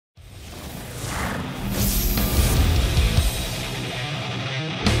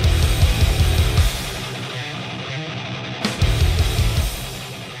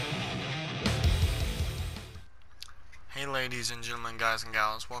Ladies and gentlemen, guys and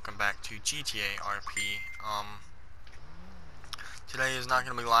gals, welcome back to GTA RP. Today is not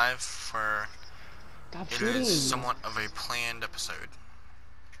going to be live for... Stop It shooting. is somewhat of a planned episode.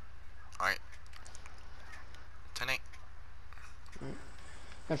 Alright. 10-8.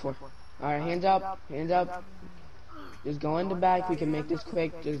 That's 4. Alright, hands up. Hands up. Just go in the back. We can make this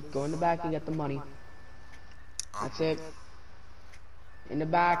quick. Just go in the back and get the money. That's it. In the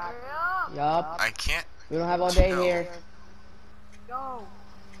back. Yup. I can't We don't have all day tell. here. Go.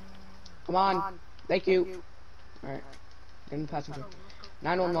 Come on. Thank you. Alright. Get in the passenger.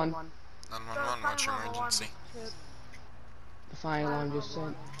 911. 911, what's your emergency? The fire alarm just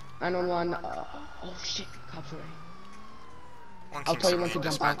said. 911. Oh shit. Cops already. I'll tell you when to jump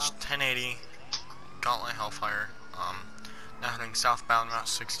dispatch, out. 1080, Gauntlet Hellfire, now heading southbound Route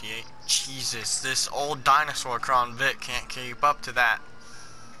 68. Jesus, this old dinosaur Crown Vic can't keep up to that.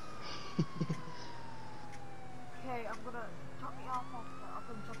 Okay, I'm gonna drop me off. I'm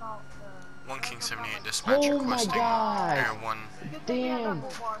gonna jump out. 1 King 78 dispatch Oh my requesting God. Air 1. Damn.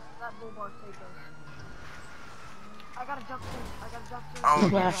 That bull bar saved us. I gotta jump in. I gotta jump in. Oh,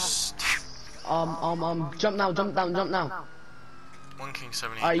 Smash. you Jump now, jump down, jump now. 1 King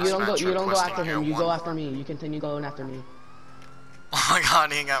 78 Alright, dispatch you don't go requesting after Air him, you 1. go after me. You continue going after me. Oh my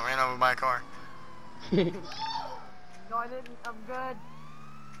God, he got ran over by a car. No, I didn't. I'm good.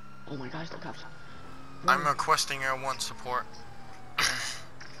 Oh my gosh, the cops. I'm requesting Air 1 support.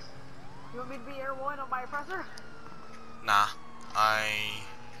 You want me to be Air 1 on my oppressor? Nah, I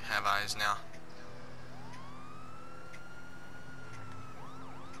have eyes now.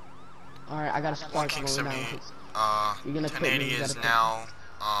 Alright, I got a 1 spark King going down. 78, You're gonna quit me, 1080 you is gotta quit. now,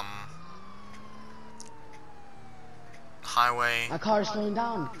 highway, My car is slowing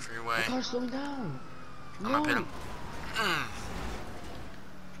down. freeway. My car's slowing down. I'm gonna hit No. him.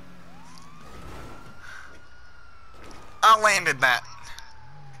 I landed that.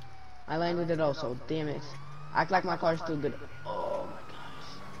 I landed it also. Damn it. Act like my car's still good. Oh my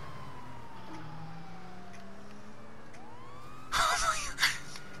gosh.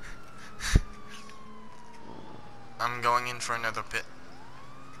 I'm going in for another pit.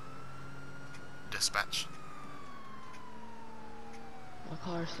 Dispatch. My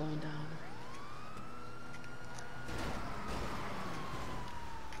car's slowing down.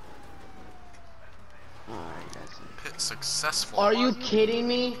 Alright, that's it. Pit successful. Are you kidding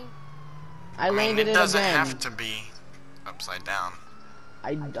me? I I mean, landed it it doesn't again. have to be upside down.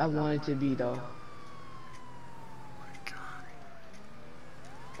 I want it to be though.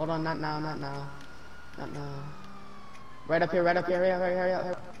 Hold on, not now, not now. Not now. Right up here, right up here, hurry up, hurry up,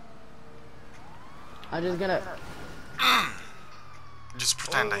 hurry up. I'm just gonna... Just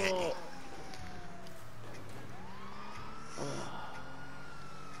pretend I hit you. Oh.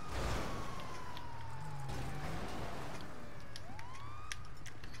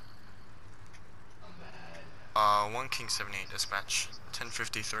 1 King 78 dispatch.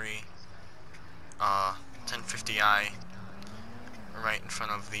 1053. 1050I. Right in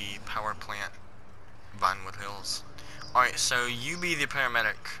front of the power plant. Vinewood Hills. Alright, so you be the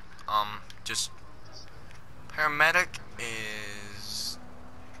paramedic. Just... Paramedic is...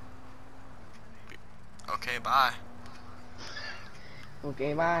 Okay, bye.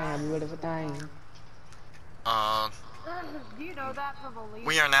 Okay, bye, have a beautiful time. Do you know that from a leak?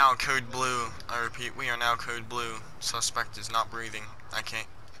 We are now code blue. I repeat, we are now code blue. Suspect is not breathing. I can't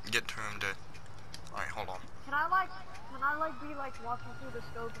get to him to... Alright, hold on. Can I be like watching through the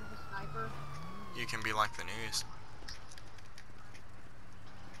scope of the sniper? You can be like the news.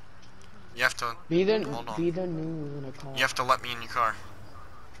 You have to... Be the Hold on. news in a car. You have to let me in your car.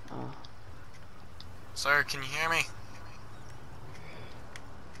 Oh. Sir, can you hear me?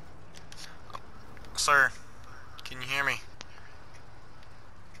 Sir, can you hear me?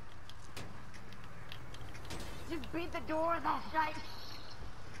 Just beat the door of that shite.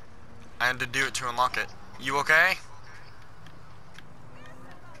 I had to do it to unlock it. You okay?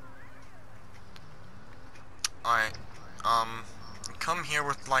 Alright, come here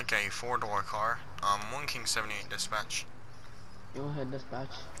with like a 4-door car. 1 King 78 dispatch. Go ahead, dispatch.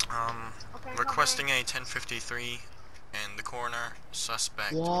 Okay, Requesting a 1053 and the coroner.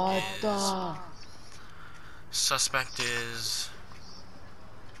 Suspect What is... the? Suspect is...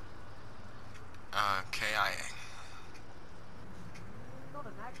 KIA. Not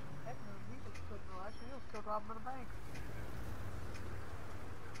an action. He was killed no action. He was killed robbing a bank.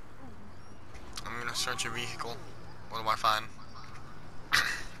 I'm gonna search your vehicle. What do I find?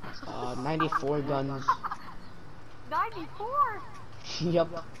 94 guns. 94?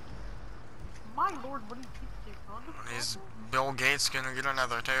 Yup. My lord, what do you keep on? Is Bill Gates gonna get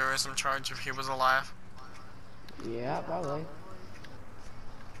another terrorism charge if he was alive? Yeah, probably.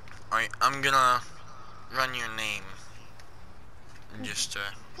 Alright, I'm gonna run your name. Just to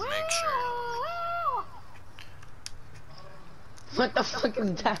make sure. What the fuck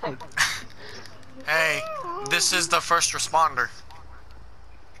is that? Hey, this is the first responder.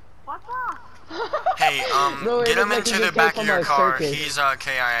 What's up? Hey, Bro, it get looks him like into he the just came back of from your a car. circus. He's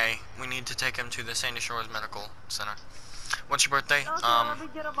KIA. We need to take him to the Sandy Shores Medical Center. What's your birthday? Okay, let me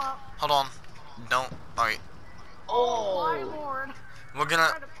get him up. Hold on. Don't. Alright. My Oh! lord. We're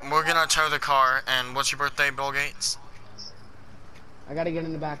gonna tow the car. And what's your birthday, Bill Gates? I gotta get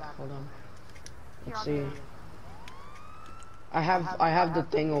in the back. Hold on. Here, Let's I'll see. do it. I have the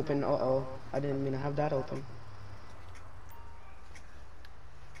thing open. Uh-oh. I didn't mean to have that open.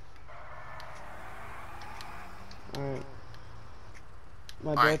 Alright.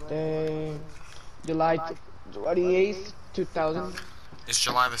 My birthday, July 28th, 2000. Is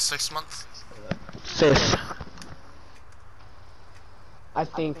July the 6th month? 5th. I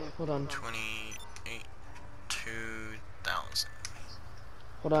think. Hold on. 28, 2000.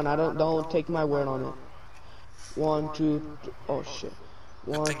 Hold on. I don't take my word on it. 1, 2, oh shit.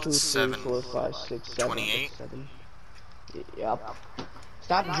 I 1, think 2, it's 3, 7. 4, 5, 6, 7, 28? 7. Yep.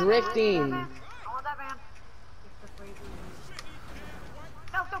 Stop drifting. I want that van.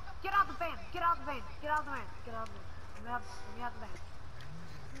 No, no, get out the van. Get out the van. Get out the van. Get out the van. Let me have the van.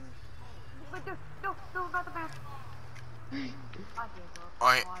 Wait, no, not the van.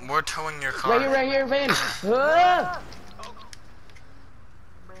 Alright, we're towing your car. Right here, van. Ah!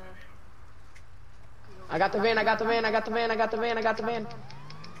 I got the van.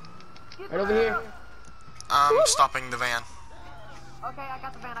 Right over here. I'm stopping the van. Okay, I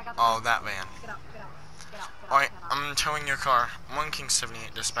got the van. Oh, that van. Get out. Alright, I'm towing your car. 1 King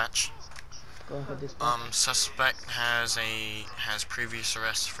 78 dispatch. Go ahead, this Suspect has previous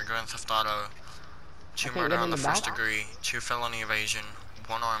arrests for Grand Theft Auto, 2 can't murder get on in the the first back? degree, 2 felony evasion,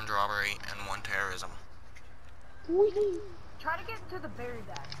 1 armed robbery, and 1 terrorism. Whee! Try to get into the berry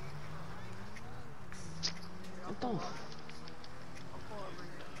bag. What the?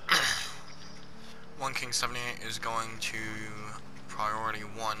 1 King 78 is going to priority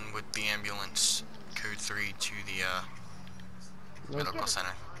 1 with the ambulance, code 3 to the medical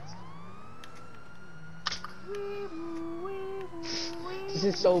center. This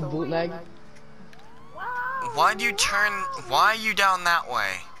is so bootleg. Why are you down that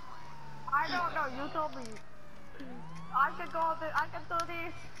way? I don't know, you told me. I can do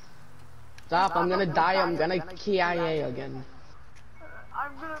this. Stop, I'm gonna die. I'm gonna KIA again.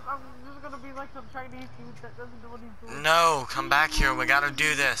 I'm just gonna be like some Chinese dude that doesn't know what he's doing. No, come back here. We gotta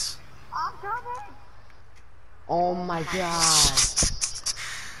do this. I'm coming. Oh my god.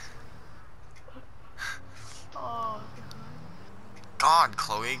 Oh, God,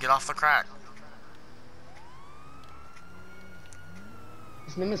 Chloe, get off the crack.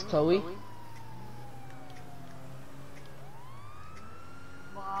 His name is Chloe.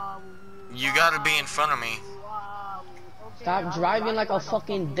 wow. You gotta be in front of me. Wow. Okay, Stop driving like a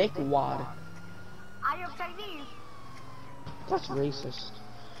fucking dickwad. I am Chinese. That's racist.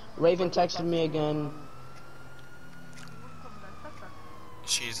 Raven texted me again.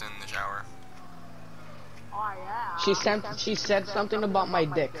 She's in the shower. Oh yeah. She said something about my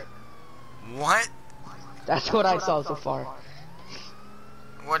dick. What? That's what I saw so far.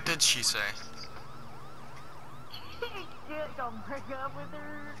 What did she say? Don't break up with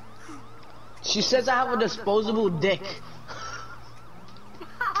her. She says I have a disposable dick.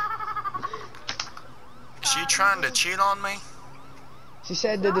 Is she trying to cheat on me? She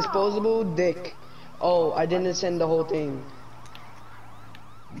said the disposable dick. Oh, I didn't send the whole thing.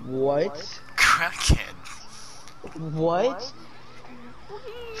 What? Crackhead. What?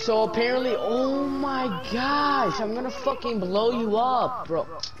 So apparently, oh my gosh, I'm gonna fucking blow you up, bro.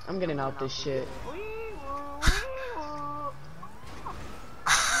 I'm getting out this shit.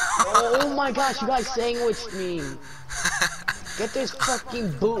 Oh my gosh, you guys sandwiched me. Get this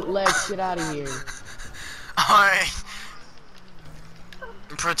fucking bootleg shit out of here. Alright.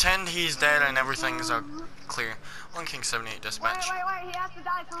 Pretend he's dead and everything's clear. 1 King 78 dispatch. Wait, he has to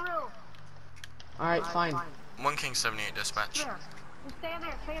die for real. Alright, fine. 1 King 78 dispatch. There. Just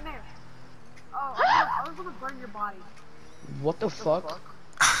stay in there. Oh, I was gonna burn your body. What the fuck?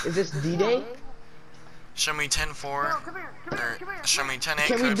 Is this D-Day? Show me 10-4. No, come here. Show me 10-8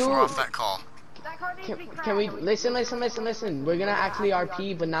 Can we code do 4 it? off that call. That car needs to be Can we cracked. listen? We're gonna actually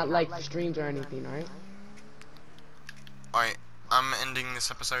RP, but not like streams or anything, alright? Alright, I'm ending this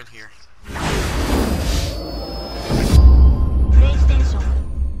episode here.